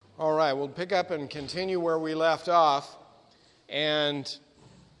All right, we'll pick up and continue where we left off. And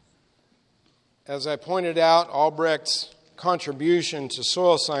as I pointed out, Albrecht's contribution to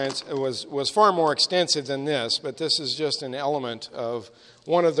soil science was far more extensive than this, but this is just an element of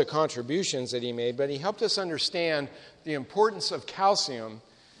one of the contributions that he made. But he helped us understand the importance of calcium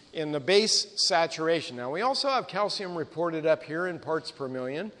in the base saturation. Now, we also have calcium reported up here in parts per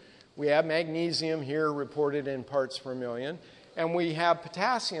million. We have magnesium here reported in parts per million. And we have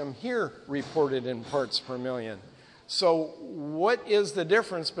potassium here reported in parts per million. So what is the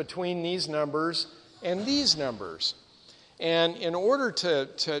difference between these numbers and these numbers? And in order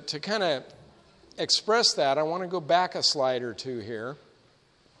to kind of express that, I want to go back a slide or two here.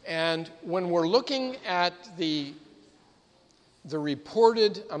 And when we're looking at the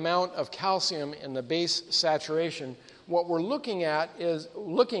reported amount of calcium in the base saturation, what we're looking at is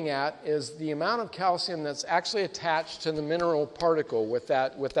the amount of calcium that's actually attached to the mineral particle with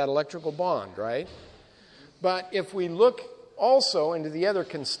that electrical bond, right? But if we look also into the other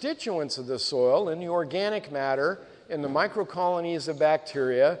constituents of the soil, in the organic matter, in the microcolonies of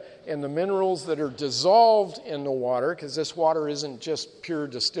bacteria, in the minerals that are dissolved in the water, because this water isn't just pure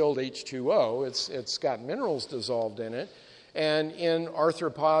distilled H2O, it's got minerals dissolved in it, and in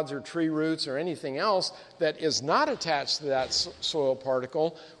arthropods or tree roots or anything else that is not attached to that soil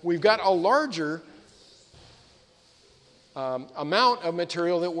particle, we've got a larger amount of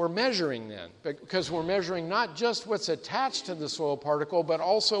material that we're measuring then, because we're measuring not just what's attached to the soil particle, but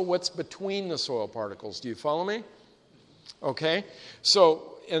also what's between the soil particles. Do you follow me? Okay.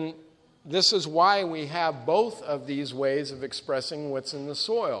 So, and this is why we have both of these ways of expressing what's in the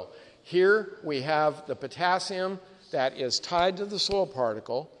soil. Here we have the potassium that is tied to the soil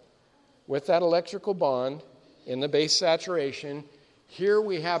particle with that electrical bond in the base saturation. Here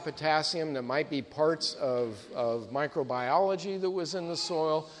we have potassium that might be parts of microbiology that was in the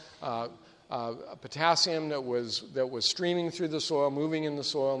soil, potassium that was streaming through the soil, moving in the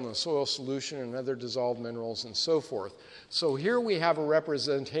soil solution and other dissolved minerals and so forth. So here we have a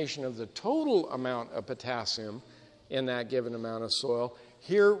representation of the total amount of potassium in that given amount of soil.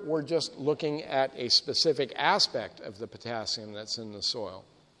 Here we're just looking at a specific aspect of the potassium that's in the soil.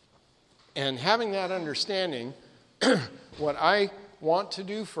 And having that understanding, what I want to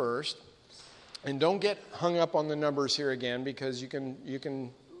do first, and don't get hung up on the numbers here again, because you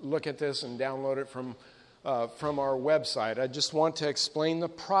can look at this and download it from our website. I just want to explain the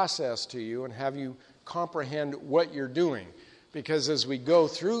process to you and have you comprehend what you're doing. Because as we go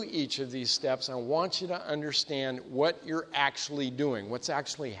through each of these steps, I want you to understand what you're actually doing, what's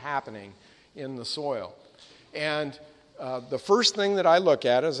actually happening in the soil. And the first thing that I look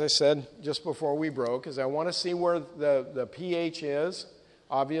at, as I said just before we broke, is I want to see where the pH is.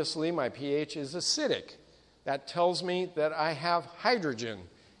 Obviously, my pH is acidic. That tells me that I have hydrogen.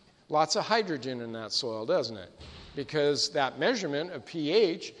 Lots of hydrogen in that soil, doesn't it? Because that measurement of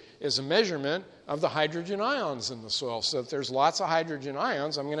pH is a measurement of the hydrogen ions in the soil. So if there's lots of hydrogen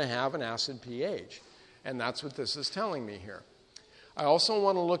ions, I'm going to have an acid pH. And that's what this is telling me here. I also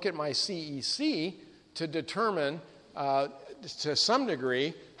want to look at my CEC to determine, to some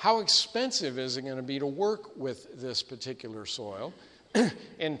degree, how expensive is it going to be to work with this particular soil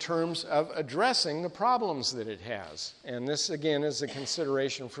in terms of addressing the problems that it has. And this, again, is a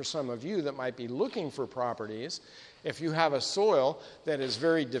consideration for some of you that might be looking for properties. If you have a soil that is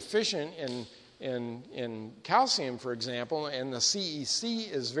very deficient in calcium, for example, and the CEC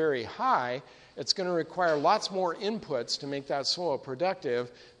is very high, it's going to require lots more inputs to make that soil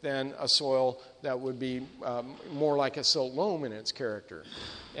productive than a soil that would be more like a silt loam in its character.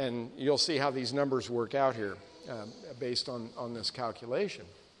 And you'll see how these numbers work out here based on this calculation.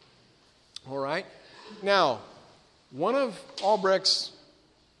 All right? Now, one of Albrecht's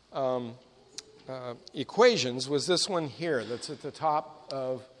equations was this one here that's at the top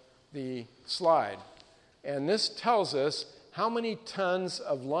of the slide. And this tells us how many tons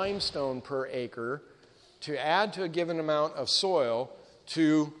of limestone per acre to add to a given amount of soil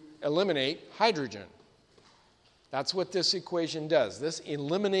to eliminate hydrogen. That's what this equation does. This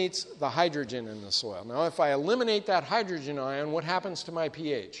eliminates the hydrogen in the soil. Now, if I eliminate that hydrogen ion, what happens to my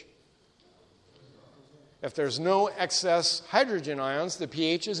pH? If there's no excess hydrogen ions, the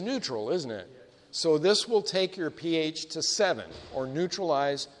pH is neutral, isn't it? So this will take your pH to 7, or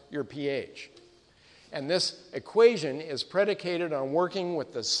neutralize your pH. And this equation is predicated on working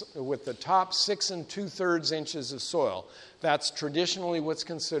with the top 6 2/3 inches of soil. That's traditionally what's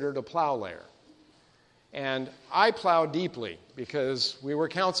considered a plow layer. And I plow deeply because we were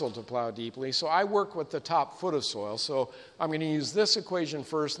counseled to plow deeply. So I work with the top foot of soil. So I'm going to use this equation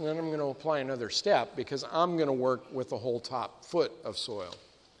first, and then I'm going to apply another step because I'm going to work with the whole top foot of soil.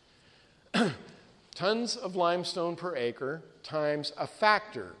 tons of limestone per acre times a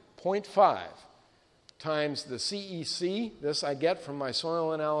factor, 0.5, times the CEC, this I get from my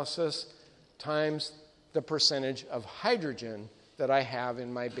soil analysis, times the percentage of hydrogen that I have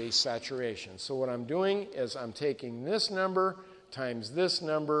in my base saturation. So what I'm doing is I'm taking this number times this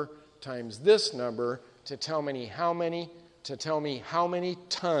number times this number to tell me how many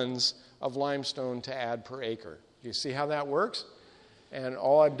tons of limestone to add per acre. Do you see how that works? And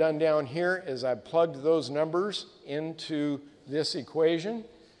all I've done down here is I've plugged those numbers into this equation,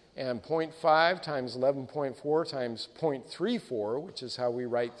 and 0.5 times 11.4 times 0.34, which is how we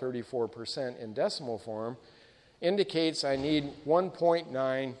write 34% in decimal form, indicates I need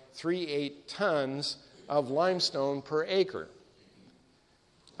 1.938 tons of limestone per acre.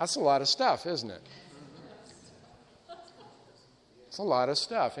 That's a lot of stuff, isn't it? It's a lot of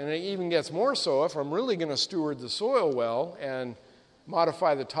stuff. And it even gets more so if I'm really going to steward the soil well and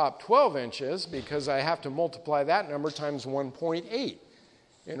modify the top 12 inches, because I have to multiply that number times 1.8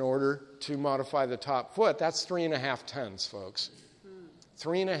 in order to modify the top foot. That's 3.5 tons, folks.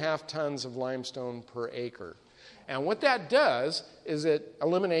 3.5 tons of limestone per acre. And what that does is it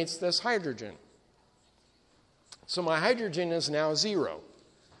eliminates this hydrogen. So my hydrogen is now 0.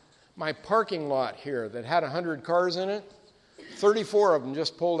 My parking lot here that had 100 cars in it, 34 of them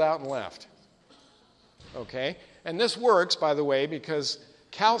just pulled out and left. Okay? And this works, by the way, because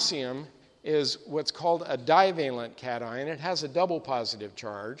calcium is what's called a divalent cation. It has a double positive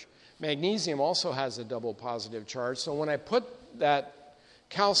charge. Magnesium also has a double positive charge. So when I put that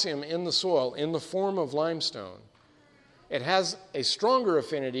calcium in the soil in the form of limestone, it has a stronger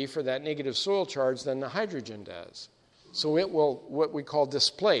affinity for that negative soil charge than the hydrogen does. So it will, what we call,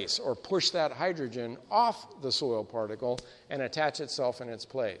 displace or push that hydrogen off the soil particle and attach itself in its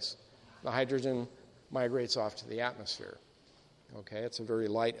place. The hydrogen migrates off to the atmosphere. Okay, it's a very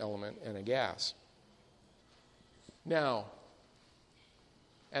light element and a gas. Now,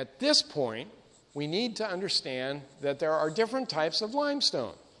 at this point, we need to understand that there are different types of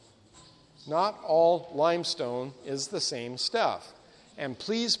limestone. Not all limestone is the same stuff. And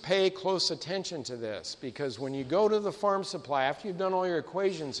please pay close attention to this, because when you go to the farm supply, after you've done all your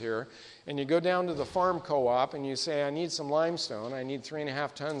equations here, and you go down to the farm co-op and you say, I need some limestone, I need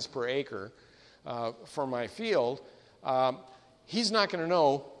 3.5 tons per acre for my field, he's not going to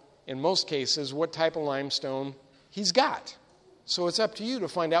know, in most cases, what type of limestone he's got. So it's up to you to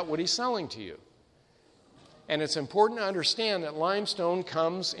find out what he's selling to you. And it's important to understand that limestone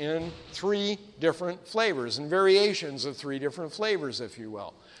comes in 3 different flavors and variations of 3 different flavors, if you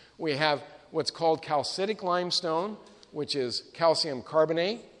will. We have what's called calcitic limestone, which is calcium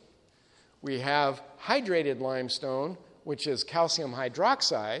carbonate. We have hydrated limestone, which is calcium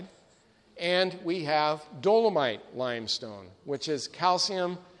hydroxide. And we have dolomite limestone, which is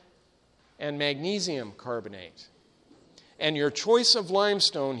calcium and magnesium carbonate. And your choice of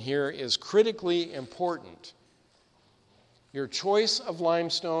limestone here is critically important. Your choice of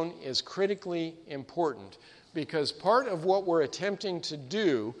limestone is critically important, because part of what we're attempting to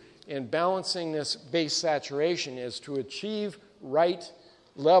do in balancing this base saturation is to achieve right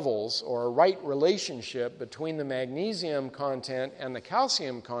levels or a right relationship between the magnesium content and the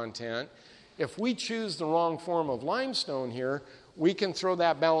calcium content. If we choose the wrong form of limestone here, we can throw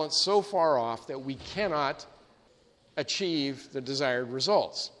that balance so far off that we cannot achieve the desired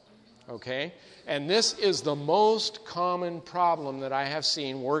results. Okay? And this is the most common problem that I have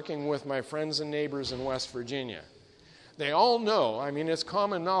seen working with my friends and neighbors in West Virginia. They all know, I mean, it's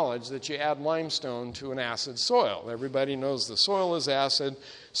common knowledge that you add limestone to an acid soil. Everybody knows the soil is acid.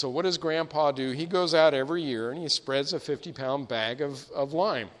 So what does Grandpa do? He goes out every year and he spreads a 50-pound bag of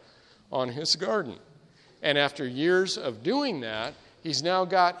lime on his garden. And after years of doing that, he's now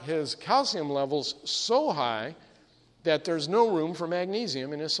got his calcium levels so high that there's no room for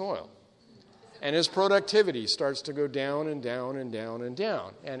magnesium in his soil. And his productivity starts to go down and down and down and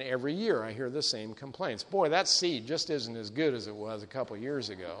down. And every year I hear the same complaints. Boy, that seed just isn't as good as it was a couple years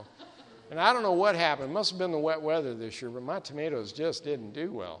ago. And I don't know what happened. It must have been the wet weather this year, but my tomatoes just didn't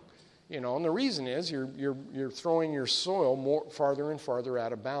do well. You know, and the reason is you're throwing your soil farther and farther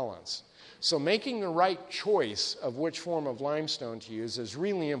out of balance. So making the right choice of which form of limestone to use is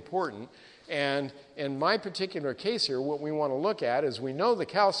really important. And in my particular case here, what we want to look at is we know the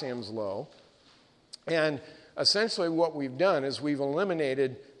calcium's low. And essentially what we've done is we've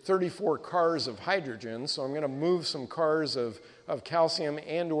eliminated 34 cars of hydrogen. So I'm going to move some cars of calcium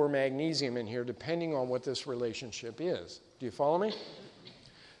and or magnesium in here depending on what this relationship is. Do you follow me?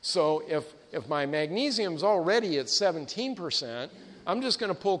 So if my magnesium's already at 17%, I'm just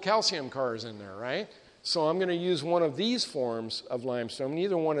going to pull calcium cars in there, right? So I'm going to use one of these forms of limestone,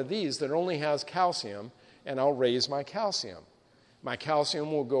 either one of these that only has calcium, and I'll raise my calcium. My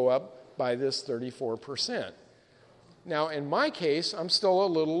calcium will go up by this 34%. Now, in my case, I'm still a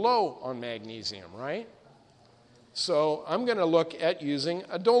little low on magnesium, right? So I'm going to look at using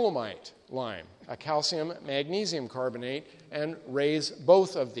a dolomite lime, a calcium magnesium carbonate, and raise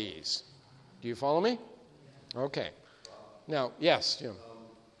both of these. Do you follow me? Okay. Now, yes, Jim.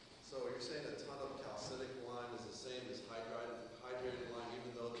 So you're saying a ton of calcitic lime is the same as hydrated lime,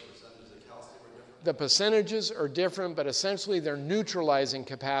 even though the percentages of calcium are different? The percentages are different, but essentially their neutralizing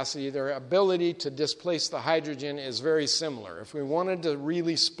capacity, their ability to displace the hydrogen is very similar. If we wanted to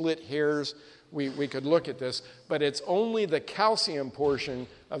really split hairs, we could look at this, but it's only the calcium portion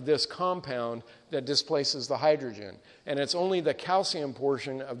of this compound that displaces the hydrogen. And it's only the calcium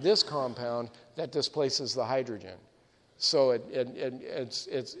portion of this compound that displaces the hydrogen. So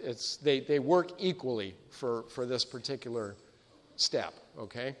they work equally for this particular step,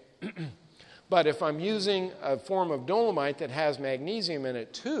 okay? But if I'm using a form of dolomite that has magnesium in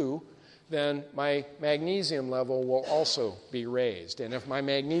it too, then my magnesium level will also be raised. And if my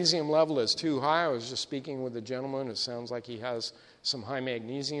magnesium level is too high, I was just speaking with a gentleman, it sounds like he has some high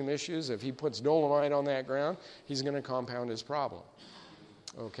magnesium issues. If he puts dolomite on that ground, he's going to compound his problem,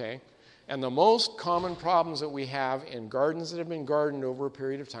 okay? And the most common problems that we have in gardens that have been gardened over a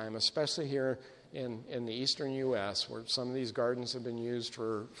period of time, especially here in the eastern U.S., where some of these gardens have been used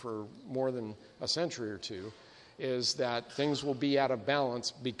for more than a century or two, is that things will be out of balance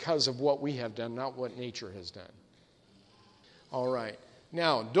because of what we have done, not what nature has done. All right.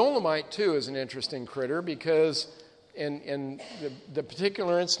 Now, dolomite, too, is an interesting critter because in the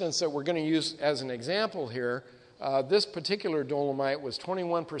particular instance that we're going to use as an example here, this particular dolomite was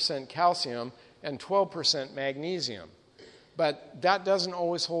 21% calcium and 12% magnesium. But that doesn't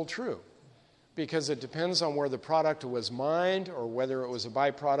always hold true because it depends on where the product was mined or whether it was a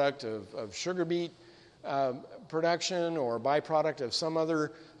byproduct of sugar beet production or a byproduct of some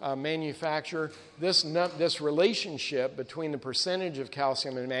other manufacturer. This relationship between the percentage of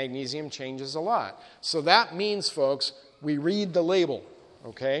calcium and magnesium changes a lot. So that means, folks, we read the label,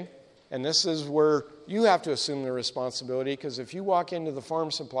 okay? And this is where you have to assume the responsibility, because if you walk into the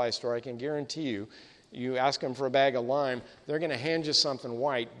farm supply store, I can guarantee you, you ask them for a bag of lime, they're going to hand you something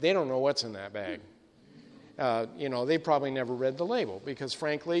white. They don't know what's in that bag. They probably never read the label because,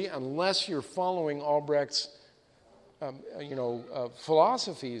 frankly, unless you're following Albrecht's,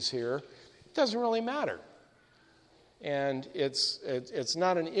 philosophies here, it doesn't really matter. And it's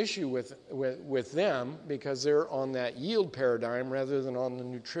not an issue with them because they're on that yield paradigm rather than on the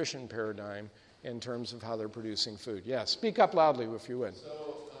nutrition paradigm in terms of how they're producing food. Yeah, speak up loudly if you would.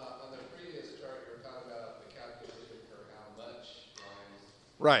 So on the previous chart, you were talking about the calculation for how much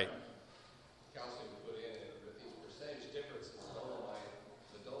right. calcium to put in it. With these percentage differences,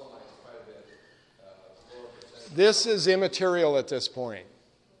 the dolomite is quite a bit lower percentage. This is immaterial at this point.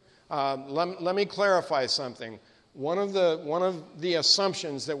 Let me clarify something. One of the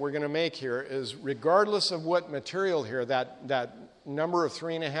assumptions that we're going to make here is regardless of what material here, that number of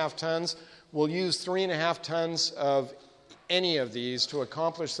 3.5 tons, we'll use 3.5 tons of any of these to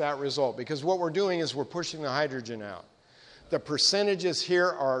accomplish that result. Because what we're doing is we're pushing the hydrogen out. The percentages here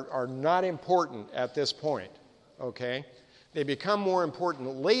are not important at this point, okay? They become more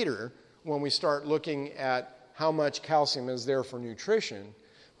important later when we start looking at how much calcium is there for nutrition.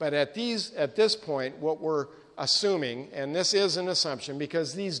 But at this point, what we're assuming, and this is an assumption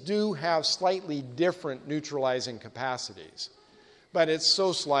because these do have slightly different neutralizing capacities, but it's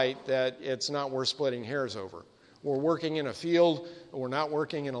so slight that it's not worth splitting hairs over. We're working in a field, we're not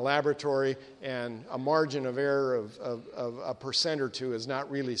working in a laboratory, and a margin of error of a percent or two is not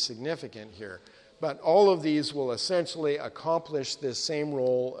really significant here. But all of these will essentially accomplish this same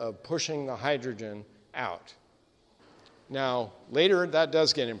role of pushing the hydrogen out. Now, later, that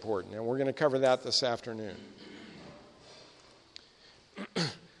does get important, and we're going to cover that this afternoon.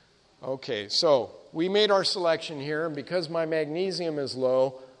 Okay, so we made our selection here, and because my magnesium is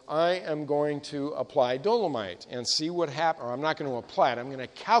low, I am going to apply dolomite and see what happens. Or I'm not going to apply it, I'm going to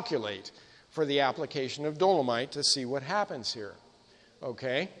calculate for the application of dolomite to see what happens here.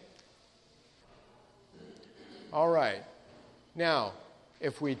 Okay? All right. Now,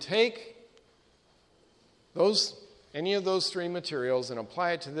 if we take any of those three materials and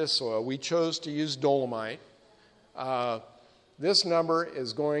apply it to this soil, we chose to use dolomite. This number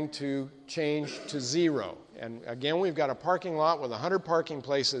is going to change to 0. And again, we've got a parking lot with 100 parking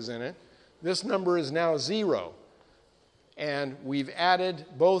places in it. This number is now 0. And we've added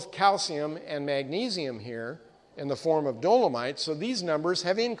both calcium and magnesium here in the form of dolomite, so these numbers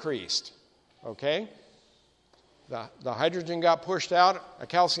have increased. Okay? The hydrogen got pushed out, a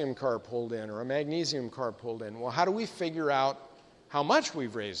calcium carbon pulled in, or a magnesium carbon pulled in. Well, how do we figure out how much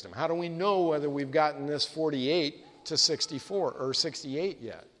we've raised them? How do we know whether we've gotten this 48 to 64 or 68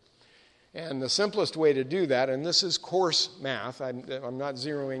 yet? And the simplest way to do that, and this is coarse math, I'm not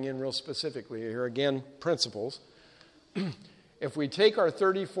zeroing in real specifically here, again, principles. If we take our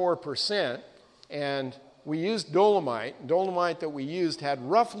 34% and we used dolomite that we used had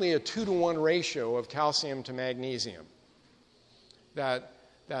roughly a 2-to-1 ratio of calcium to magnesium. That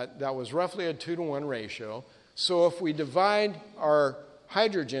was roughly a 2-to-1 ratio. So if we divide our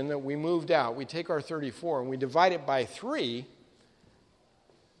hydrogen that we moved out, we take our 34 and we divide it by 3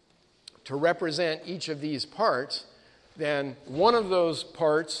 to represent each of these parts, then one of those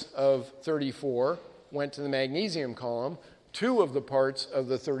parts of 34 went to the magnesium column, 2 of the parts of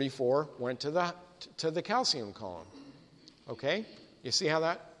the 34 went to the calcium column. Okay? You see how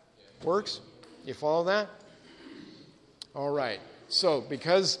that works? You follow that? All right. So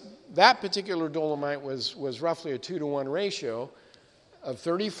because that particular dolomite was roughly a 2-to-1 ratio of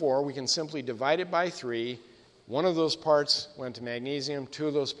 34, we can simply divide it by 3. One of those parts went to magnesium, 2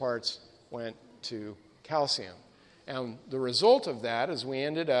 of those parts went to calcium. And the result of that is we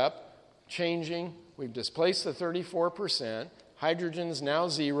ended up changing, we've displaced the 34%, hydrogen's now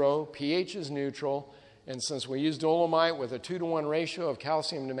 0, pH is neutral, and since we used dolomite with a 2-to-1 ratio of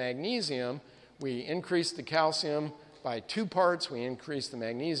calcium to magnesium, we increased the calcium by 2 parts, we increased the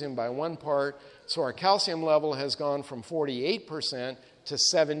magnesium by 1 part, so our calcium level has gone from 48% to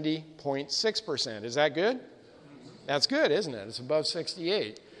 70.6%. Is that good? That's good, isn't it? It's above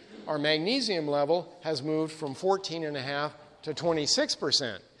 68. Our magnesium level has moved from 14.5 to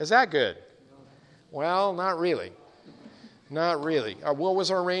 26%. Is that good? Well, not really. Not really. What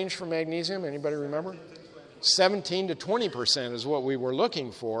was our range for magnesium? Anybody remember? 17 to 20% is what we were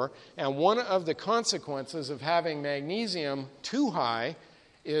looking for. And one of the consequences of having magnesium too high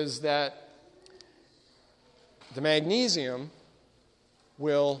is that the magnesium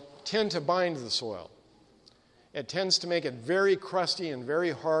will tend to bind the soil. It tends to make it very crusty and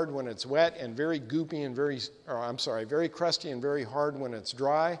very hard when it's wet, and very goopy and very crusty and very hard when it's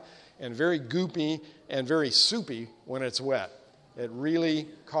dry, and very goopy and very soupy when it's wet. It really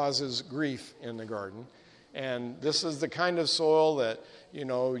causes grief in the garden. And this is the kind of soil that,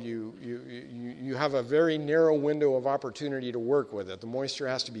 you have a very narrow window of opportunity to work with it. The moisture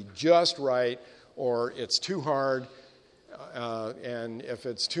has to be just right, or it's too hard. And if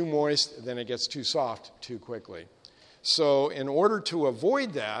it's too moist, then it gets too soft too quickly. So in order to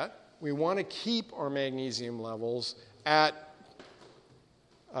avoid that, we want to keep our magnesium levels at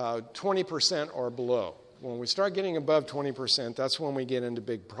 20% or below. When we start getting above 20%, that's when we get into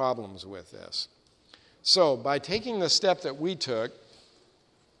big problems with this. So by taking the step that we took,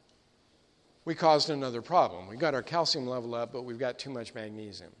 we caused another problem. We got our calcium level up, but we've got too much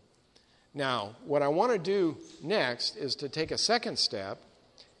magnesium. Now, what I want to do next is to take a second step,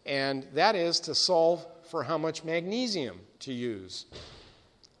 and that is to solve for how much magnesium to use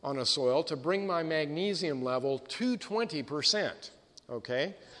on a soil to bring my magnesium level to 20%.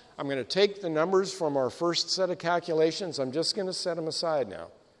 Okay? I'm going to take the numbers from our first set of calculations. I'm just going to set them aside now.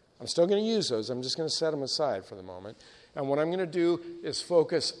 I'm still going to use those. I'm just going to set them aside for the moment. And what I'm going to do is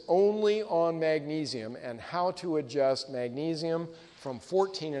focus only on magnesium and how to adjust magnesium from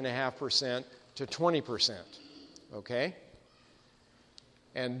 14.5% to 20%. Okay?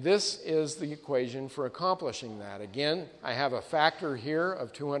 And this is the equation for accomplishing that. Again, I have a factor here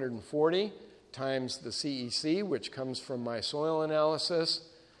of 240 times the CEC, which comes from my soil analysis.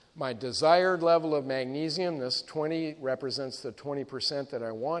 My desired level of magnesium, this 20 represents the 20% that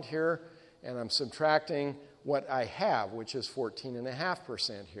I want here, and I'm subtracting what I have, which is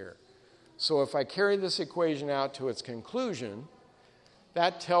 14.5% here. So if I carry this equation out to its conclusion,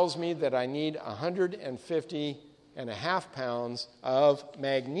 that tells me that I need 150.5 pounds of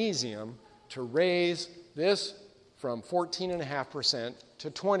magnesium to raise this from 14.5% to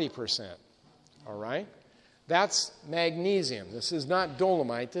 20%. All right? That's magnesium. This is not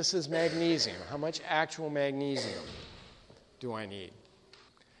dolomite. This is magnesium. How much actual magnesium do I need?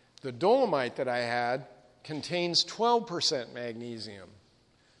 The dolomite that I had contains 12% magnesium.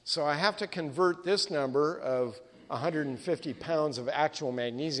 So I have to convert this number of 150 pounds of actual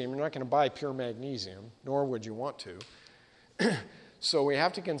magnesium. You're not going to buy pure magnesium, nor would you want to. So we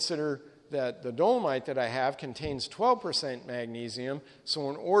have to consider that the dolomite that I have contains 12% magnesium. So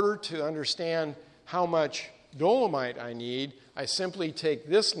in order to understand how much dolomite I need, I simply take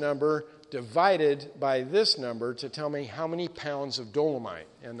this number divided by this number to tell me how many pounds of dolomite.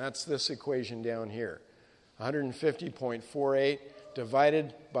 And that's this equation down here. 150.48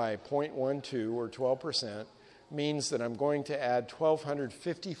 divided by 0.12, or 12%, means that I'm going to add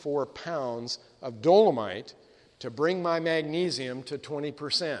 1,254 pounds of dolomite to bring my magnesium to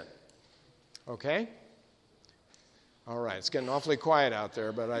 20%. Okay? All right, it's getting awfully quiet out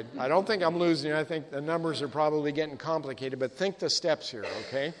there, but I don't think I'm losing you. I think the numbers are probably getting complicated, but think the steps here,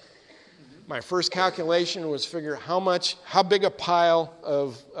 okay? My first calculation was figure how big a pile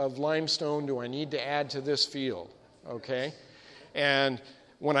of limestone do I need to add to this field, okay? And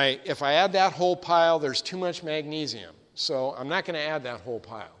if I add that whole pile, there's too much magnesium, so I'm not going to add that whole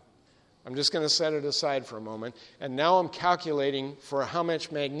pile. I'm just going to set it aside for a moment, and now I'm calculating for how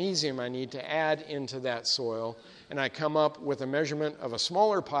much magnesium I need to add into that soil, and I come up with a measurement of a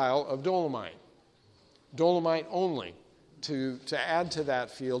smaller pile of dolomite only, to add to that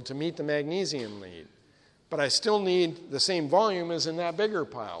field to meet the magnesium need. But I still need the same volume as in that bigger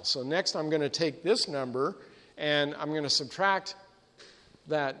pile. So next I'm going to take this number and I'm going to subtract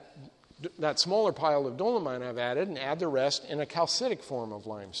that smaller pile of dolomite I've added and add the rest in a calcitic form of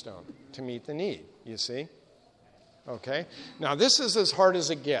limestone to meet the need, you see? Okay? Now this is as hard as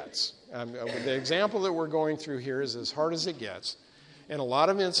it gets. The example that we're going through here is as hard as it gets. In a lot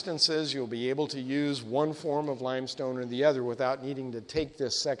of instances, you'll be able to use one form of limestone or the other without needing to take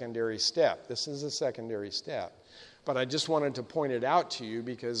this secondary step. This is a secondary step. But I just wanted to point it out to you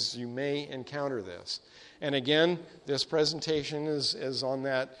because you may encounter this. And again, this presentation is on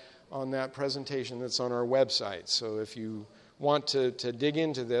that presentation that's on our website. So if you want to dig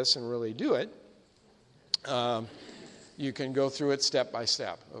into this and really do it, you can go through it step by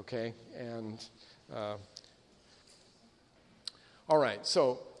step, okay? And all right,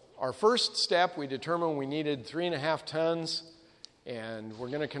 so our first step, we determined we needed 3.5 tons, and we're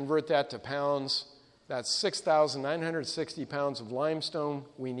going to convert that to pounds. That's 6,960 pounds of limestone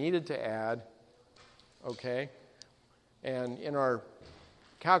we needed to add, okay? And in our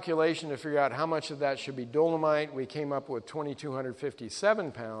calculation to figure out how much of that should be dolomite, we came up with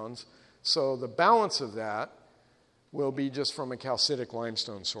 2,257 pounds. So the balance of that will be just from a calcitic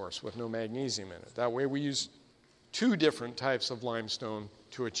limestone source with no magnesium in it. That way we use 2 different types of limestone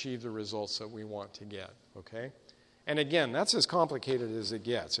to achieve the results that we want to get, okay? And again, that's as complicated as it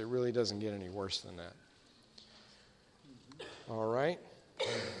gets. It really doesn't get any worse than that. All right?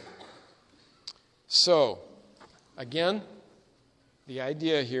 So, again, the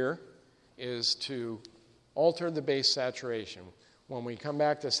idea here is to alter the base saturation. When we come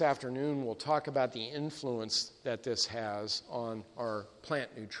back this afternoon, we'll talk about the influence that this has on our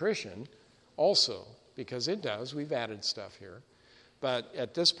plant nutrition also, because it does. We've added stuff here. But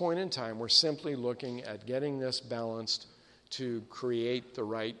at this point in time, we're simply looking at getting this balanced to create the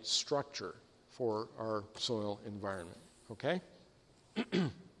right structure for our soil environment. Okay?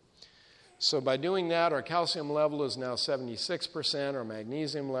 So by doing that, our calcium level is now 76%, our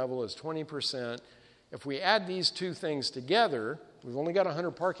magnesium level is 20%. If we add these 2 things together, we've only got 100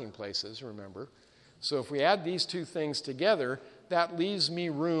 parking places, remember. So if we add these 2 things together, that leaves me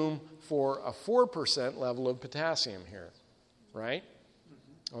room for a 4% level of potassium here, right?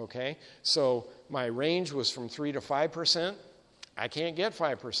 Okay, so my range was from 3 to 5%. I can't get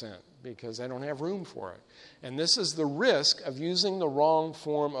 5% because I don't have room for it. And this is the risk of using the wrong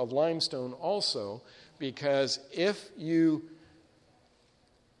form of limestone also, because if you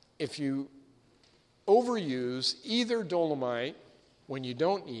overuse either dolomite when you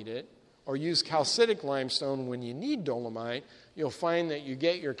don't need it, or use calcitic limestone when you need dolomite, you'll find that you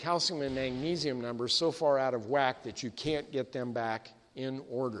get your calcium and magnesium numbers so far out of whack that you can't get them back in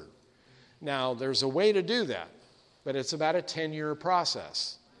order. Now, there's a way to do that, but it's about a 10-year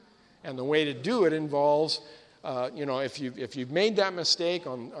process. And the way to do it involves, if you've made that mistake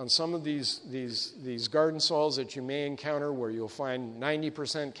on some of these garden soils that you may encounter where you'll find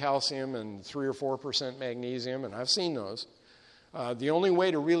 90% calcium and 3 or 4% magnesium, and I've seen those, the only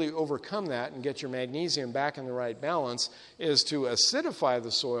way to really overcome that and get your magnesium back in the right balance is to acidify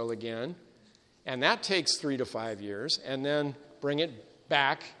the soil again, and that takes 3 to 5 years, and then bring it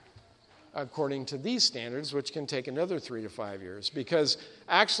back according to these standards, which can take another 3 to 5 years. Because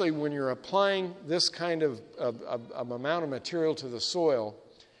actually, when you're applying this kind of amount of material to the soil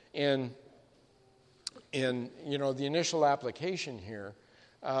in the initial application here,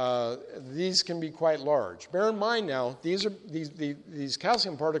 these can be quite large. Bear in mind now, these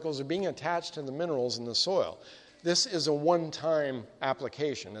calcium particles are being attached to the minerals in the soil. This is a one-time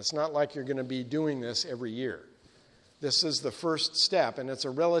application. It's not like you're going to be doing this every year. This is the first step, and it's a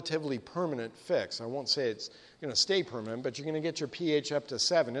relatively permanent fix. I won't say it's going to stay permanent, but you're going to get your pH up to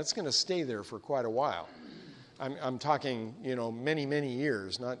 7. It's going to stay there for quite a while. I'm talking, many, many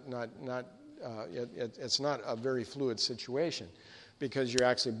years. It's not a very fluid situation. because you're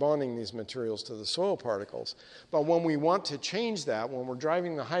actually bonding these materials to the soil particles. But when we want to change that, when we're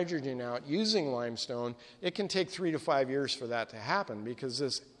driving the hydrogen out using limestone, it can take 3 to 5 years for that to happen, because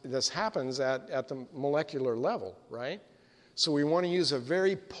this happens at the molecular level, right? So we want to use a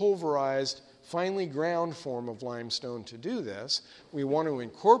very pulverized, finely ground form of limestone to do this. We want to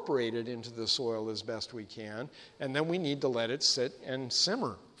incorporate it into the soil as best we can, and then we need to let it sit and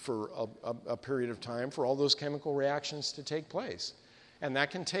simmer for a period of time for all those chemical reactions to take place. And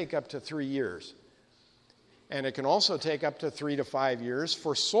that can take up to 3 years. And it can also take up to 3 to 5 years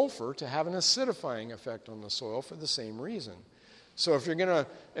for sulfur to have an acidifying effect on the soil for the same reason. So if you've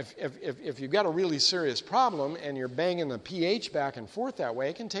got a really serious problem and you're banging the pH back and forth that way,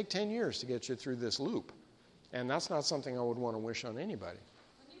 it can take 10 years to get you through this loop. And that's not something I would want to wish on anybody.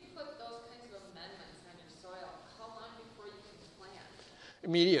 When you put those kinds of amendments on your soil, how long before you can plant?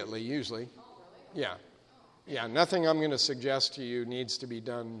 Immediately, usually. Oh, really? Yeah. Yeah, nothing I'm going to suggest to you needs to be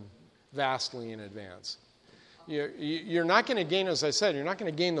done vastly in advance. You're not going to gain, as I said, you're not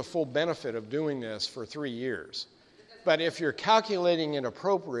going to gain the full benefit of doing this for 3 years. But if you're calculating it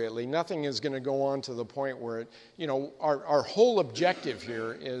appropriately, nothing is going to go on to the point where our whole objective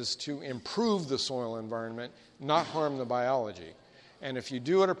here is to improve the soil environment, not harm the biology. And if you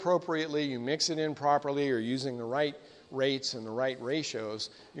do it appropriately, you mix it in properly, or using the right rates and the right ratios,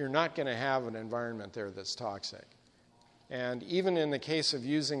 you're not going to have an environment there that's toxic. And even in the case of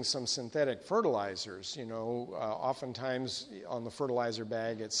using some synthetic fertilizers, oftentimes on the fertilizer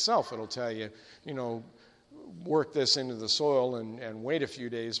bag itself, it'll tell you, work this into the soil and wait a few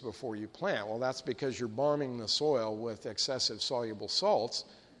days before you plant. Well, that's because you're bombing the soil with excessive soluble salts,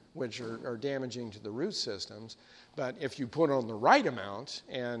 which are damaging to the root systems. But if you put on the right amount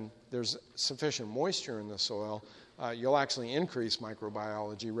and there's sufficient moisture in the soil, you'll actually increase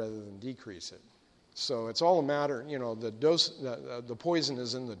microbiology rather than decrease it. So it's all a matter, the dose, the poison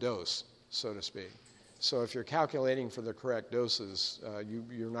is in the dose, so to speak. So if you're calculating for the correct doses,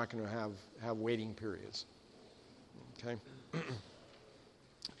 you're not going to have waiting periods. Okay.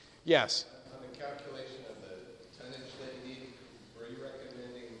 Yes. On the calculation of the tonnage that you need, were you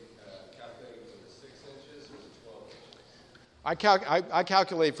recommending calculating for the 6 inches or the 12 inches? I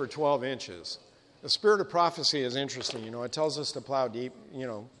calculate for 12 inches. The spirit of prophecy is interesting. It tells us to plow deep,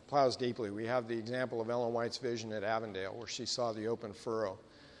 plows deeply. We have the example of Ellen White's vision at Avondale, where she saw the open furrow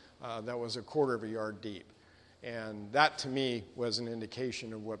that was 1/4 of a yard deep. And that, to me, was an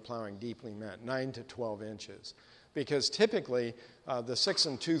indication of what plowing deeply meant, 9 to 12 inches. Because typically, the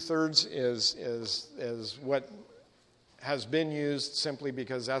 6 2/3 is what has been used simply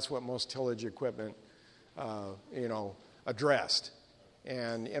because that's what most tillage equipment, addressed.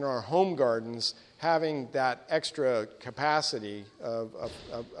 And in our home gardens, having that extra capacity of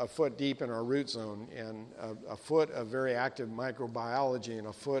a foot deep in our root zone and a foot of very active microbiology and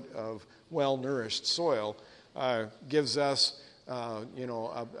a foot of well-nourished soil gives us a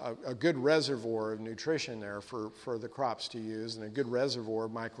good reservoir of nutrition there for the crops to use, and a good reservoir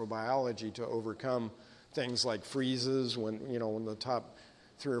of microbiology to overcome things like freezes when the top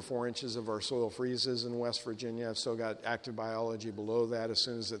 3 or 4 inches of our soil freezes in West Virginia. I've still got active biology below that. As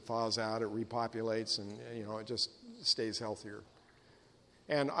soon as it thaws out, it repopulates, and it just stays healthier.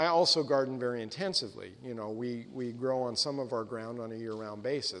 And I also garden very intensively. We grow on some of our ground on a year-round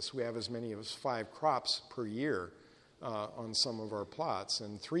basis. We have as many as 5 crops per year on some of our plots,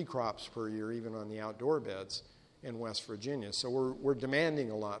 and 3 crops per year even on the outdoor beds in West Virginia. So we're demanding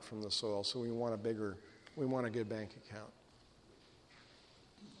a lot from the soil, so we want a good bank account.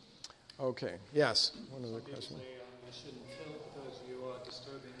 Okay, yes, one other question. Say, I shouldn't till because you are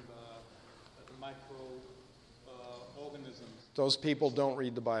disturbing the microorganisms. Those people don't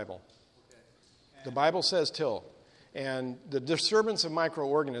read the Bible. Okay. The Bible says till. And the disturbance of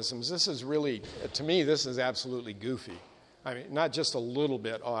microorganisms, this is really, to me, this is absolutely goofy. I mean, not just a little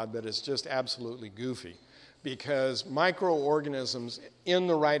bit odd, but it's just absolutely goofy. Because microorganisms in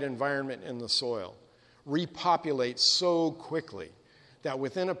the right environment in the soil repopulate so quickly that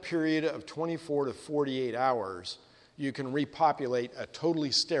within a period of 24 to 48 hours, you can repopulate a totally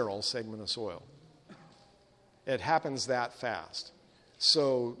sterile segment of soil. It happens that fast.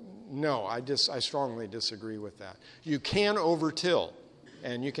 So, no, I strongly disagree with that. You can overtill,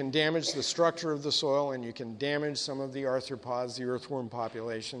 and you can damage the structure of the soil, and you can damage some of the arthropods, the earthworm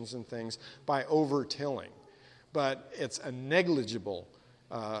populations and things, by overtilling. But it's a negligible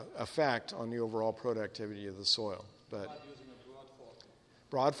effect on the overall productivity of the soil. But Not using a broad fork.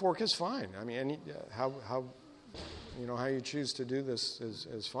 broad fork is fine. I mean, how you choose to do this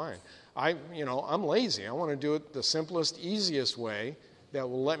is fine. I'm lazy. I want to do it the simplest, easiest way that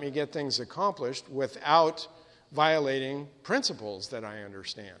will let me get things accomplished without violating principles that I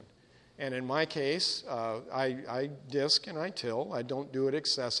understand. And in my case, I disc and I till. I don't do it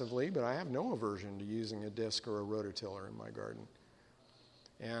excessively, but I have no aversion to using a disc or a rototiller in my garden.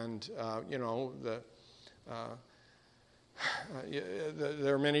 And,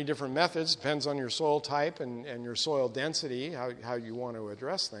 there are many different methods. Depends on your soil type and your soil density, how you want to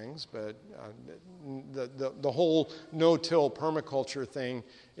address things. But the whole no-till permaculture thing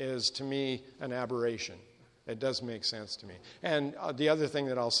is, to me, an aberration. It does make sense to me. And the other thing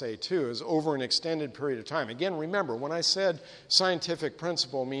that I'll say, too, is over an extended period of time. Again, remember, when I said scientific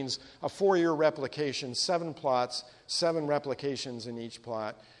principle means a 4-year replication, 7 plots, 7 replications in each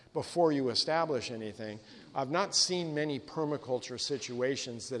plot before you establish anything. I've not seen many permaculture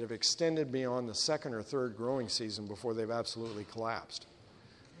situations that have extended beyond the 2nd or 3rd growing season before they've absolutely collapsed.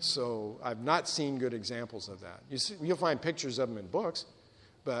 So I've not seen good examples of that. You'll find pictures of them in books,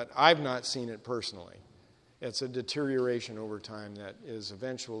 but I've not seen it personally. It's a deterioration over time that is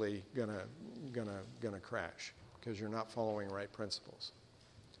eventually gonna crash because you're not following right principles.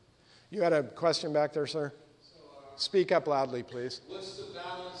 You had a question back there, sir? Speak up loudly, please. What's the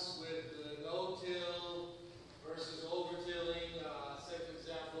balance with the no-till versus over-tilling? Say, for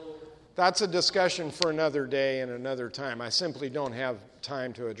example... That's a discussion for another day and another time. I simply don't have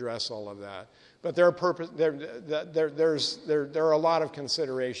time to address all of that. But there are a lot of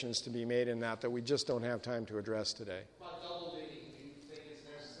considerations to be made in that we just don't have time to address today. About double digging, do you think it's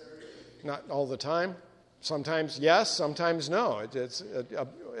necessary? Not all the time. Sometimes yes, sometimes no.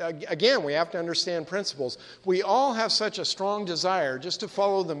 Again, we have to understand principles. We all have such a strong desire just to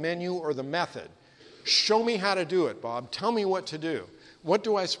follow the menu or the method. Show me how to do it, Bob. Tell me what to do. What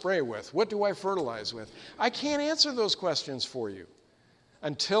do I spray with? What do I fertilize with? I can't answer those questions for you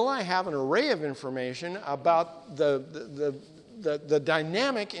until I have an array of information about the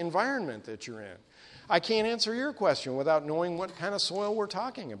dynamic environment that you're in. I can't answer your question without knowing what kind of soil we're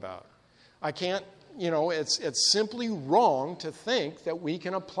talking about. I can't, it's simply wrong to think that we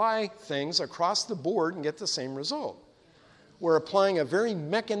can apply things across the board and get the same result. We're applying a very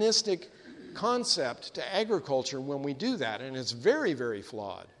mechanistic concept to agriculture when we do that, and it's very, very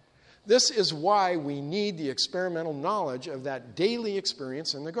flawed. This is why we need the experimental knowledge of that daily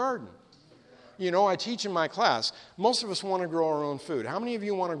experience in the garden. I teach in my class, most of us want to grow our own food. How many of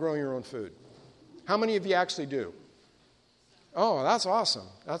you want to grow your own food? How many of you actually do? Oh, that's awesome.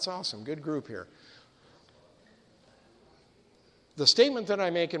 That's awesome. Good group here. The statement that I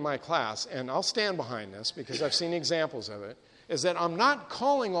make in my class, and I'll stand behind this because I've seen examples of it, is that I'm not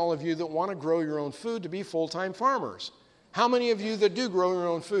calling all of you that want to grow your own food to be full-time farmers. How many of you that do grow your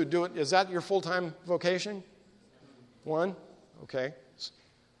own food do it? Is that your full-time vocation? One? Okay.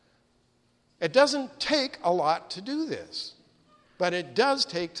 It doesn't take a lot to do this, but it does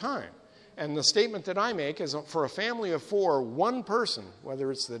take time. And the statement that I make is for a family of 4, one person,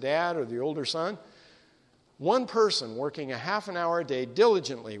 whether it's the dad or the older son, one person working a half an hour a day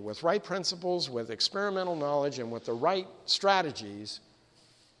diligently with right principles, with experimental knowledge, and with the right strategies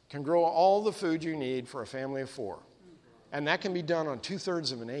can grow all the food you need for a family of 4. And that can be done on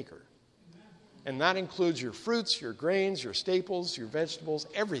 2/3 of an acre. And that includes your fruits, your grains, your staples, your vegetables,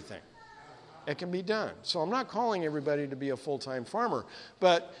 everything. It can be done. So I'm not calling everybody to be a full-time farmer.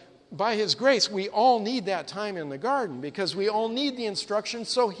 But by His grace, we all need that time in the garden because we all need the instruction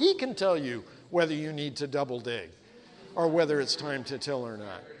so He can tell you whether you need to double dig or whether it's time to till or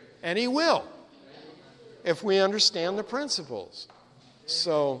not. And He will if we understand the principles.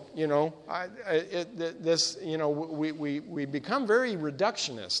 So, we become very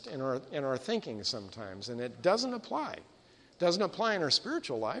reductionist in our thinking sometimes, and it doesn't apply. It doesn't apply in our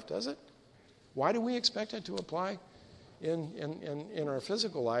spiritual life, does it? Why do we expect it to apply in our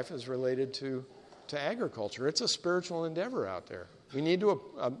physical life as related to agriculture? It's a spiritual endeavor out there. We need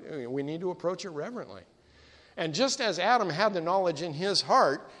to approach it reverently. And just as Adam had the knowledge in his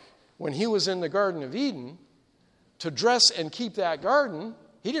heart when he was in the Garden of Eden, to dress and keep that garden,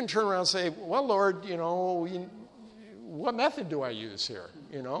 he didn't turn around and say, well, Lord, what method do I use here?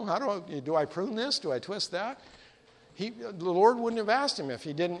 How do I prune this? Do I twist that? The Lord wouldn't have asked him if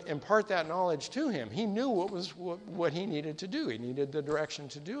he didn't impart that knowledge to him. He knew what he needed to do. He needed the direction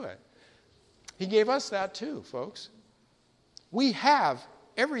to do it. He gave us that too, folks. We have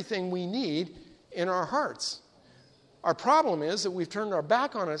everything we need in our hearts. Our problem is that we've turned our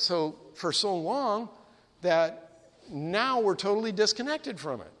back on it for so long that now we're totally disconnected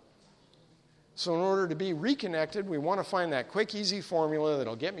from it. So in order to be reconnected, we want to find that quick, easy formula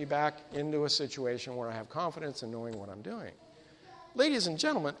that'll get me back into a situation where I have confidence in knowing what I'm doing. Ladies and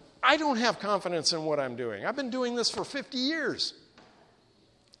gentlemen, I don't have confidence in what I'm doing. I've been doing this for 50 years.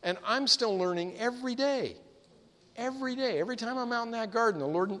 And I'm still learning every day. Every day, every time I'm out in that garden,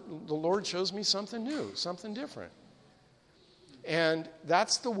 the Lord shows me something new, something different. And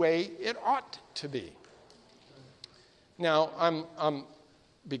that's the way it ought to be. Now, I'm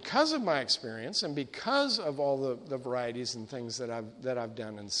because of my experience and because of all the varieties and things that I've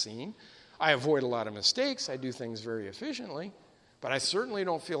done and seen, I avoid a lot of mistakes. I do things very efficiently, but I certainly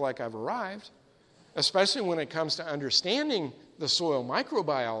don't feel like I've arrived, especially when it comes to understanding the soil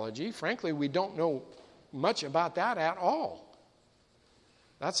microbiology. Frankly, we don't know much about that at all.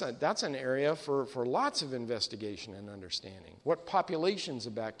 That's an area for lots of investigation and understanding. What populations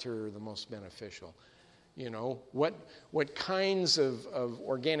of bacteria are the most beneficial? You know, what kinds of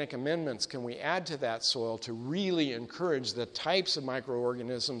organic amendments can we add to that soil to really encourage the types of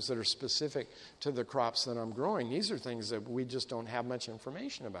microorganisms that are specific to the crops that I'm growing? These are things that we just don't have much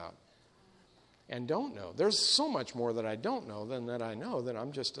information about and don't know. There's so much more that I don't know than that I know that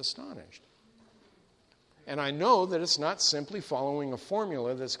I'm just astonished. And I know that it's not simply following a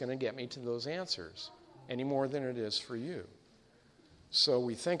formula that's going to get me to those answers any more than it is for you. So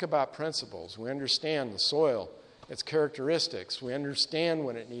we think about principles. We understand the soil, its characteristics. We understand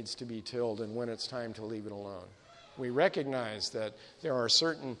when it needs to be tilled and when it's time to leave it alone. We recognize that there are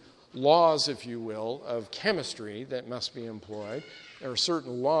certain laws, if you will, of chemistry that must be employed. There are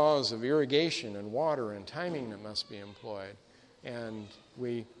certain laws of irrigation and water and timing that must be employed. And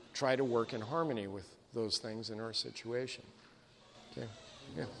we try to work in harmony with those things in our situation. Okay.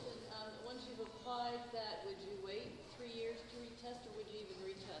 Yeah. Once you've applied that, would you wait 3 years to retest, or would you even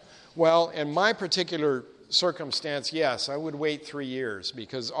retest? Well, in my particular circumstance, yes, I would wait 3 years,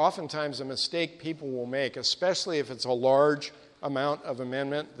 because oftentimes a mistake people will make, especially if it's a large amount of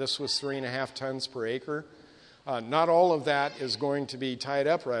amendment, this was 3.5 tons per acre, not all of that is going to be tied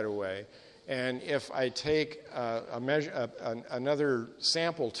up right away. And if I take another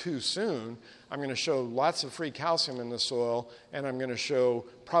sample too soon, I'm going to show lots of free calcium in the soil, and I'm going to show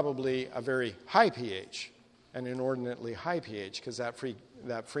probably a very high pH, an inordinately high pH, because that free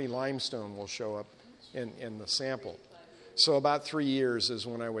limestone will show up in the sample. So about 3 years is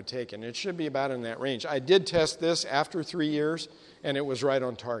when I would take it. And it should be about in that range. I did test this after 3 years, and it was right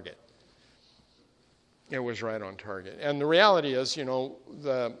on target. It was right on target. And the reality is, you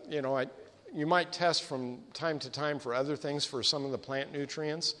might test from time to time for other things, for some of the plant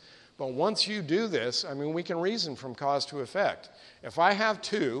nutrients. But once you do this, we can reason from cause to effect. If I have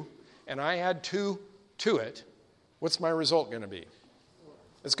 2 and I add 2 to it, what's my result going to be?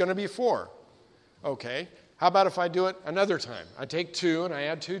 It's going to be 4. Okay. How about if I do it another time? I take 2 and I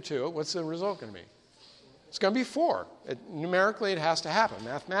add 2 to it. What's the result going to be? It's going to be 4. Numerically, it has to happen.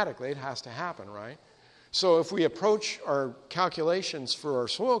 Mathematically, it has to happen, right? So if we approach our calculations for our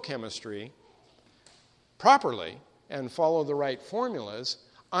soil chemistry properly and follow the right formulas,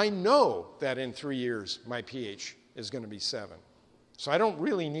 I know that in 3 years my pH is going to be 7. So I don't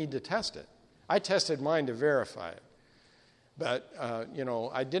really need to test it. I tested mine to verify it. But,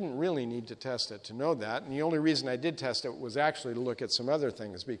 I didn't really need to test it to know that. And the only reason I did test it was actually to look at some other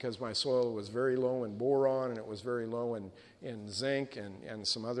things, because my soil was very low in boron and it was very low in zinc and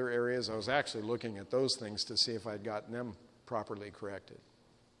some other areas. I was actually looking at those things to see if I'd gotten them properly corrected.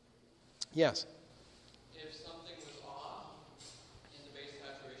 Yes? If something was off in the base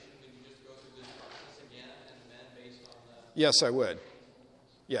saturation, would you just go through this process again and then based on the... Yes, I would.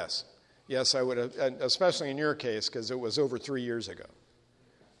 Yes. Yes, I would, especially in your case, because it was over 3 years ago,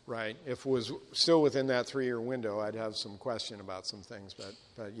 right? If it was still within that 3-year window, I'd have some question about some things, but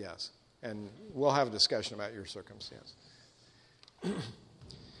yes. And we'll have a discussion about your circumstance.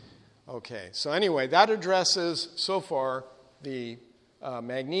 Okay, so anyway, that addresses, so far, the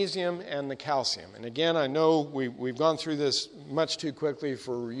magnesium and the calcium. And again, I know we've gone through this much too quickly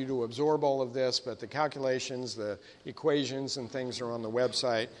for you to absorb all of this, but the calculations, the equations and things are on the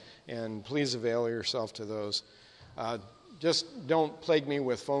website, and please avail yourself to those. Just don't plague me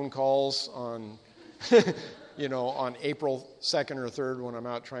with phone calls on, on April 2nd or 3rd when I'm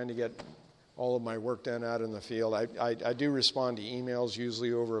out trying to get all of my work done out in the field. I do respond to emails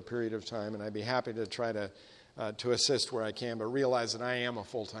usually over a period of time, and I'd be happy to try to assist where I can, but realize that I am a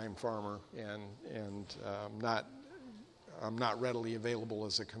full-time farmer and I'm not readily available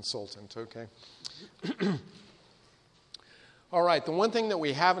as a consultant, okay? All right, the one thing that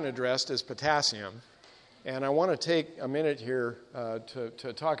we haven't addressed is potassium, and I want to take a minute here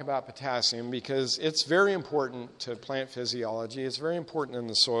to talk about potassium, because it's very important to plant physiology. It's very important in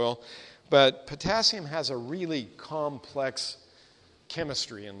the soil, but potassium has a really complex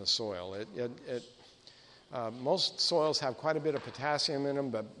chemistry in the soil. Most soils have quite a bit of potassium in them,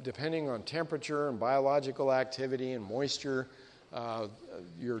 but depending on temperature and biological activity and moisture,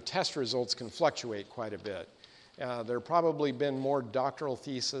 your test results can fluctuate quite a bit. There have probably been more doctoral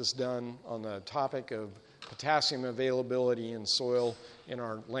theses done on the topic of potassium availability in soil in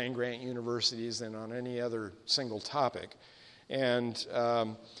our land-grant universities than on any other single topic. And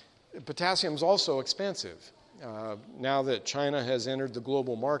potassium is also expensive. Now that China has entered the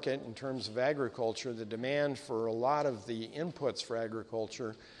global market in terms of agriculture, the demand for a lot of the inputs for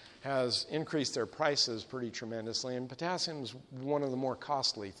agriculture has increased their prices pretty tremendously, and potassium is one of the more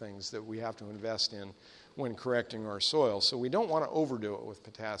costly things that we have to invest in when correcting our soil. So we don't want to overdo it with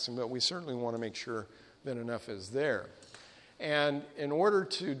potassium, but we certainly want to make sure that enough is there. And in order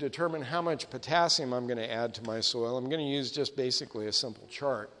to determine how much potassium I'm going to add to my soil, I'm going to use just basically a simple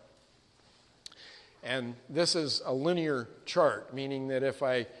chart. And this is a linear chart, meaning that if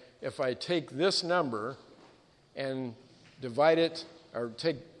I take this number and divide it, or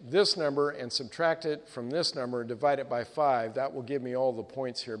take this number and subtract it from this number and divide it by 5, that will give me all the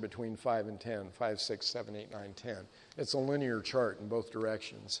points here between 5 and 10, 5, 6, 7, 8, 9, 10. It's a linear chart in both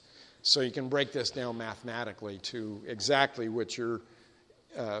directions. So you can break this down mathematically to exactly what your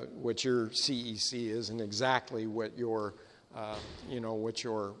CEC is and exactly what your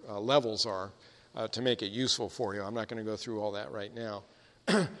levels are to make it useful for you. I'm not going to go through all that right now.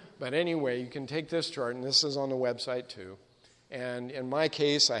 But anyway, you can take this chart, and this is on the website too. And in my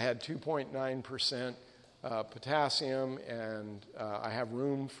case, I had 2.9% potassium, and I have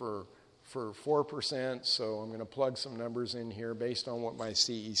room for 4%, so I'm going to plug some numbers in here based on what my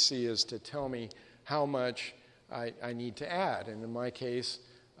CEC is to tell me how much I need to add. And in my case,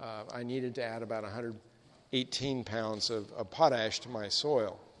 I needed to add about 118 pounds of potash to my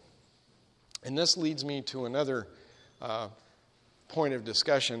soil. And this leads me to another point of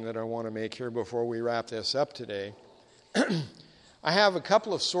discussion that I want to make here before we wrap this up today. I have a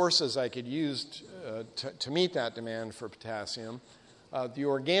couple of sources I could use to meet that demand for potassium. The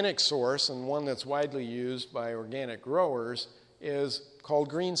organic source, and one that's widely used by organic growers, is called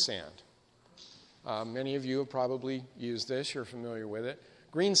green sand. Many of you have probably used this. You're familiar with it.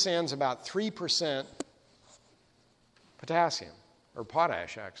 Green sand's about 3% potassium, or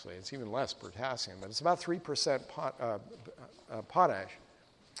potash, actually. It's even less potassium, but it's about 3% potash.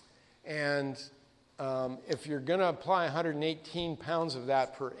 And if you're going to apply 118 pounds of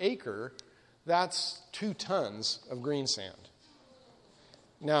that per acre, that's 2 tons of green sand.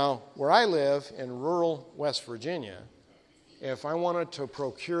 Now, where I live in rural West Virginia, if I wanted to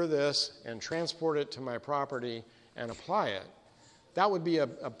procure this and transport it to my property and apply it, that would be a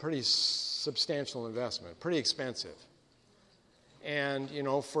pretty substantial investment, pretty expensive. And,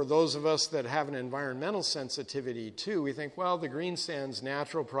 for those of us that have an environmental sensitivity too, we think, well, the green sand's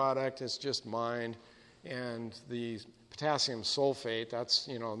natural product, it's just mined, and the potassium sulfate,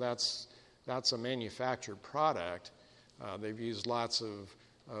 that's a manufactured product. They've used lots of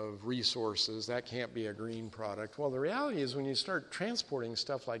resources. That can't be a green product. Well, the reality is when you start transporting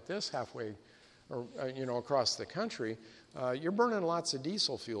stuff like this halfway, or across the country, you're burning lots of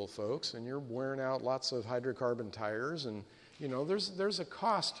diesel fuel, folks, and you're wearing out lots of hydrocarbon tires, and there's a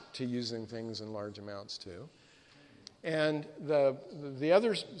cost to using things in large amounts too. And the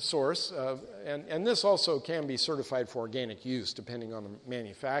other source, and this also can be certified for organic use depending on the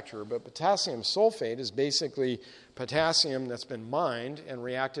manufacturer, but potassium sulfate is basically potassium that's been mined and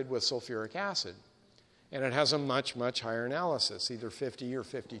reacted with sulfuric acid. And it has a much, much higher analysis, either 50 or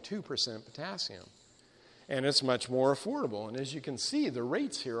 52% potassium. And it's much more affordable. And as you can see, the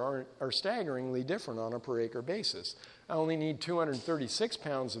rates here are staggeringly different on a per acre basis. I only need 236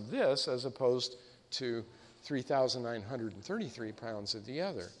 pounds of this as opposed to 3,933 pounds of the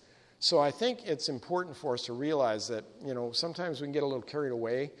other. So I think it's important for us to realize that, sometimes we can get a little carried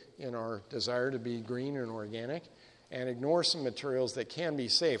away in our desire to be green and organic and ignore some materials that can be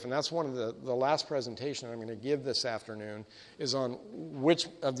safe. And that's one of the last presentation I'm going to give this afternoon is on which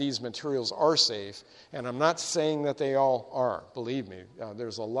of these materials are safe. And I'm not saying that they all are, believe me.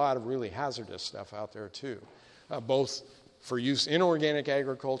 There's a lot of really hazardous stuff out there too, both for use in organic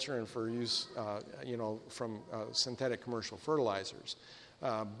agriculture and for use, from synthetic commercial fertilizers.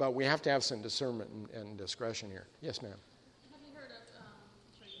 But we have to have some discernment and discretion here. Yes, ma'am. Have you heard of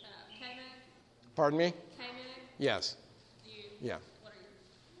K-Mag? Pardon me? K-Mag? Yes. Yeah. What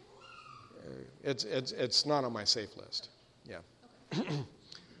are you? It's not on my safe list. Yeah. Okay.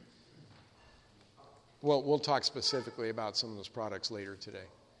 Well, we'll talk specifically about some of those products later today.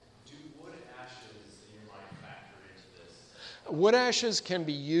 Do wood ashes in your mind factor into this? Wood ashes can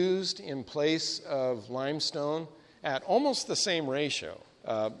be used in place of limestone at almost the same ratio.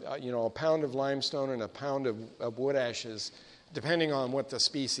 A pound of limestone and a pound of wood ashes, depending on what the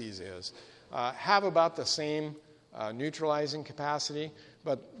species is, have about the same neutralizing capacity.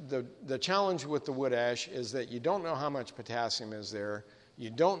 But the challenge with the wood ash is that you don't know how much potassium is there. You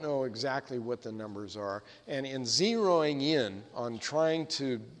don't know exactly what the numbers are. And in zeroing in on trying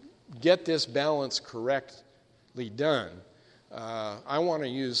to get this balance correctly done, I want to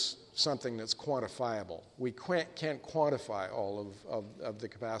use something that's quantifiable. We can't quantify all of the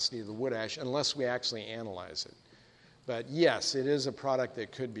capacity of the wood ash unless we actually analyze it. But yes, it is a product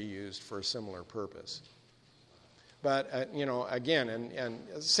that could be used for a similar purpose. But, again, and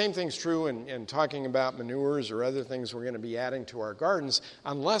the same thing's true in talking about manures or other things we're going to be adding to our gardens.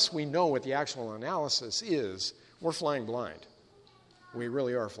 Unless we know what the actual analysis is, we're flying blind. We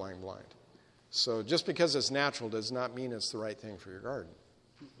really are flying blind. So just because it's natural does not mean it's the right thing for your garden.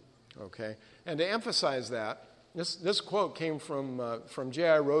 Okay? And to emphasize that, this quote came from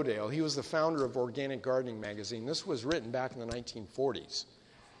J.I. Rodale. He was the founder of Organic Gardening magazine. This was written back in the 1940s.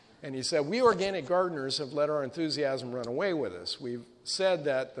 And he said, we organic gardeners have let our enthusiasm run away with us. We've said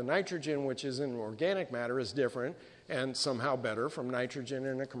that the nitrogen which is in organic matter is different and somehow better from nitrogen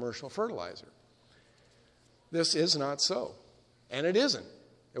in a commercial fertilizer. This is not so. And it isn't.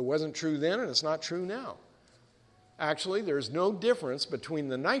 It wasn't true then, and it's not true now. Actually, there's no difference between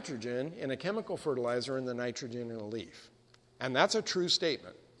the nitrogen in a chemical fertilizer and the nitrogen in a leaf. And that's a true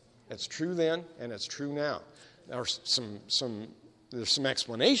statement. It's true then, and it's true now. There's some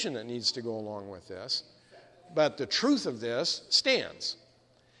explanation that needs to go along with this, but the truth of this stands.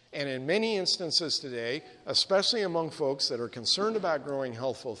 And in many instances today, especially among folks that are concerned about growing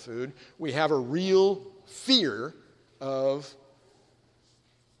healthful food, we have a real fear of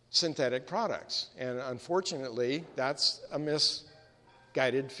synthetic products. And unfortunately, that's a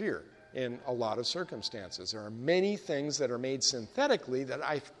misguided fear in a lot of circumstances. There are many things that are made synthetically that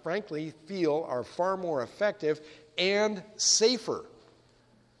I frankly feel are far more effective and safer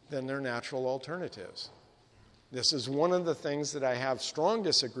than their natural alternatives. This is one of the things that I have strong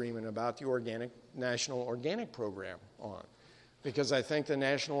disagreement about the National Organic Program on, because I think the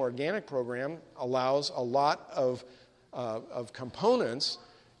National Organic Program allows a lot of components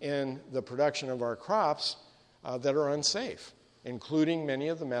in the production of our crops that are unsafe, including many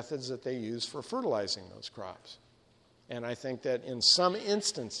of the methods that they use for fertilizing those crops. And I think that in some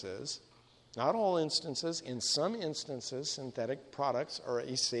instances, not all instances, in some instances, synthetic products are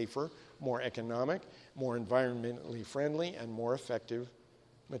a safer, more economic, more environmentally friendly, and more effective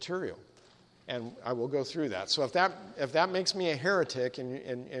material. And I will go through that. So if that makes me a heretic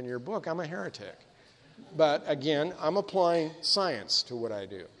in your book, I'm a heretic. But again, I'm applying science to what I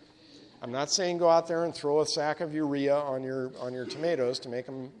do. I'm not saying go out there and throw a sack of urea on your tomatoes to make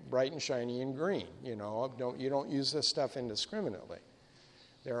them bright and shiny and green. You don't use this stuff indiscriminately.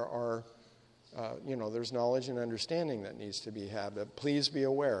 There's knowledge and understanding that needs to be had. But please be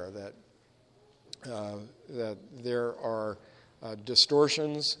aware that there are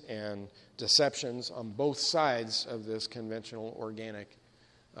distortions and deceptions on both sides of this conventional organic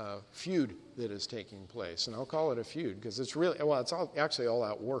feud that is taking place. And I'll call it a feud because it's actually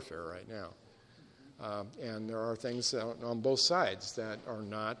all-out warfare right now. And there are things on both sides that are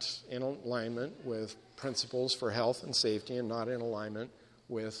not in alignment with principles for health and safety and not in alignment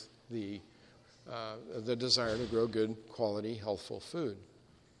with the desire to grow good, quality, healthful food.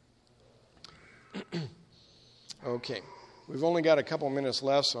 Okay. We've only got a couple minutes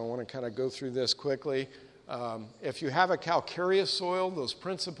left, so I want to kind of go through this quickly. If you have a calcareous soil, those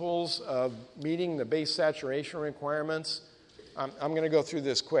principles of meeting the base saturation requirements, I'm going to go through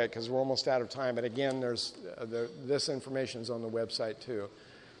this quick because we're almost out of time. But again, this information is on the website too.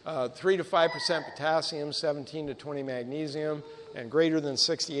 3 to 5% potassium, 17 to 20 magnesium, and greater than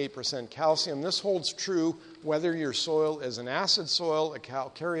 68% calcium. This holds true whether your soil is an acid soil, a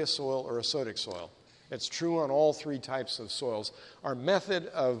calcareous soil, or a sodic soil. It's true on all three types of soils. Our method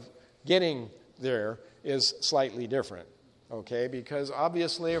of getting there is slightly different, okay? Because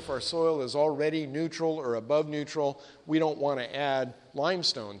obviously if our soil is already neutral or above neutral, we don't want to add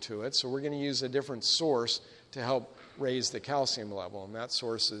limestone to it, so we're going to use a different source to help raise the calcium level, and that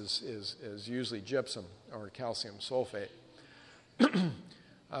source is usually gypsum or calcium sulfate.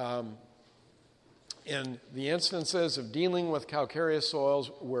 In the instances of dealing with calcareous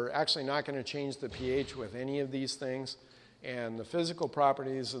soils, we're actually not going to change the pH with any of these things. And the physical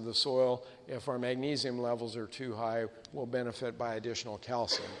properties of the soil, if our magnesium levels are too high, will benefit by additional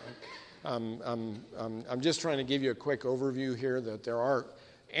calcium. I'm just trying to give you a quick overview here that there are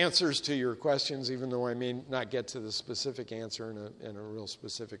answers to your questions, even though I may not get to the specific answer in a real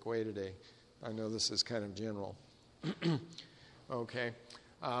specific way today. I know this is kind of general. Okay.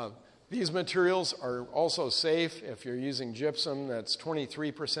 These materials are also safe. If you're using gypsum, that's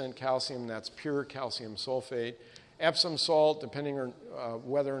 23% calcium. That's pure calcium sulfate. Epsom salt, depending on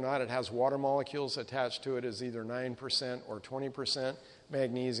whether or not it has water molecules attached to it, is either 9% or 20%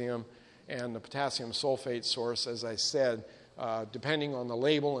 magnesium. And the potassium sulfate source, as I said, depending on the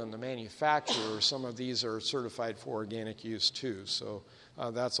label and the manufacturer, some of these are certified for organic use too. So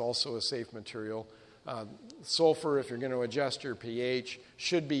that's also a safe material. Sulfur, if you're going to adjust your pH,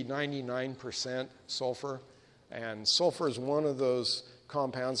 should be 99% sulfur. And sulfur is one of those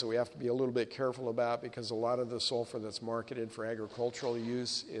compounds that we have to be a little bit careful about, because a lot of the sulfur that's marketed for agricultural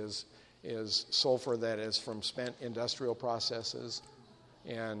use is sulfur that is from spent industrial processes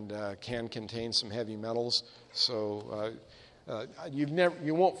and can contain some heavy metals. So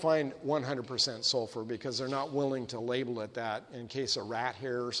you won't find 100% sulfur, because they're not willing to label it that. In case a rat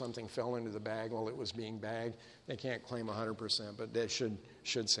hair or something fell into the bag while it was being bagged, they can't claim 100%, but they should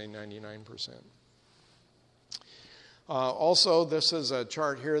say 99%. Also, this is a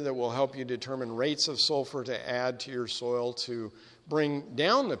chart here that will help you determine rates of sulfur to add to your soil to bring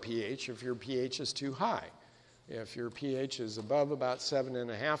down the pH if your pH is too high. If your pH is above about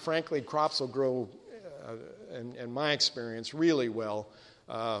 7.5, frankly, crops will grow, in my experience, really well,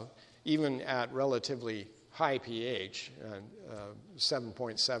 even at relatively high pH,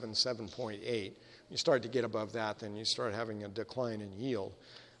 7.7, 7.8. You start to get above that, then you start having a decline in yield.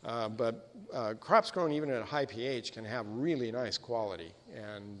 But crops grown even at a high pH can have really nice quality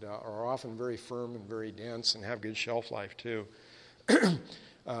and are often very firm and very dense and have good shelf life too.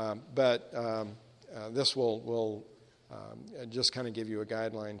 But this will just kind of give you a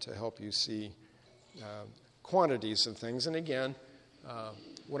guideline to help you see quantities of things. And again,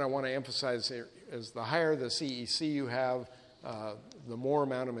 what I want to emphasize here is the higher the CEC you have, the more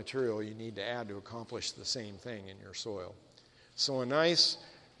amount of material you need to add to accomplish the same thing in your soil. So a nice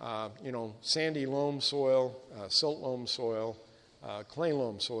sandy loam soil, silt loam soil, clay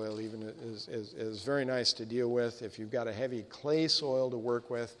loam soil even is very nice to deal with. If you've got a heavy clay soil to work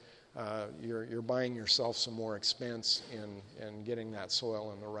with, you're buying yourself some more expense in getting that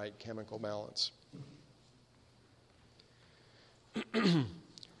soil in the right chemical balance.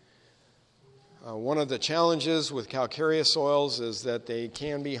 One of the challenges with calcareous soils is that they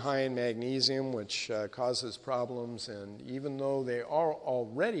can be high in magnesium, which causes problems. And even though they are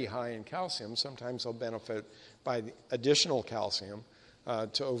already high in calcium, sometimes they'll benefit by the additional calcium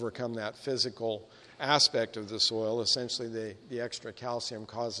to overcome that physical aspect of the soil. Essentially, the extra calcium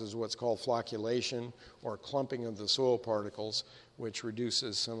causes what's called flocculation, or clumping of the soil particles, which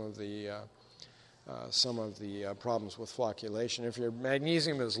reduces some of the problems with flocculation. If your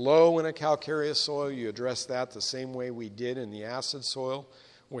magnesium is low in a calcareous soil, you address that the same way we did in the acid soil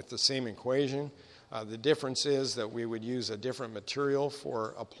with the same equation. The difference is that we would use a different material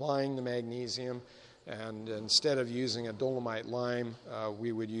for applying the magnesium, and instead of using a dolomite lime,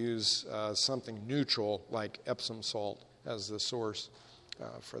 we would use something neutral like Epsom salt as the source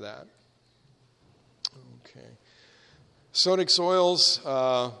for that. Okay. Sodic soils,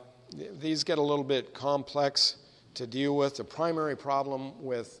 these get a little bit complex to deal with. The primary problem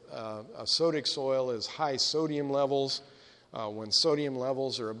with a sodic soil is high sodium levels. When sodium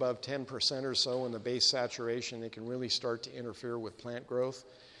levels are above 10% or so in the base saturation, they can really start to interfere with plant growth.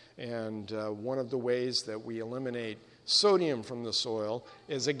 And one of the ways that we eliminate sodium from the soil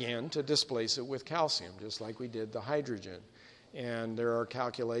is, again, to displace it with calcium, just like we did the hydrogen. And there are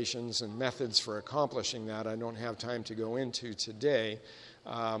calculations and methods for accomplishing that I don't have time to go into today.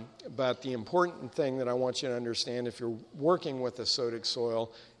 But the important thing that I want you to understand if you're working with a sodic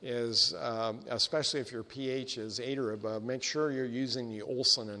soil is, especially if your pH is 8 or above, make sure you're using the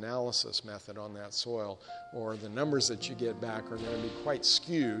Olsen analysis method on that soil, or the numbers that you get back are going to be quite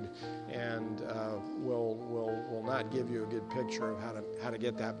skewed and will not give you a good picture of how to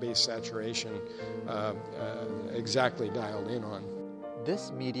get that base saturation exactly dialed in on.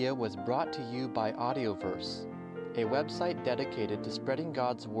 This media was brought to you by Audioverse, a website dedicated to spreading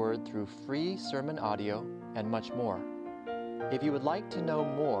God's Word through free sermon audio and much more. If you would like to know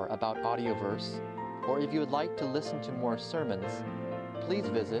more about Audioverse, or if you would like to listen to more sermons, please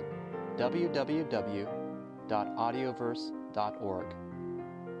visit www.audioverse.org.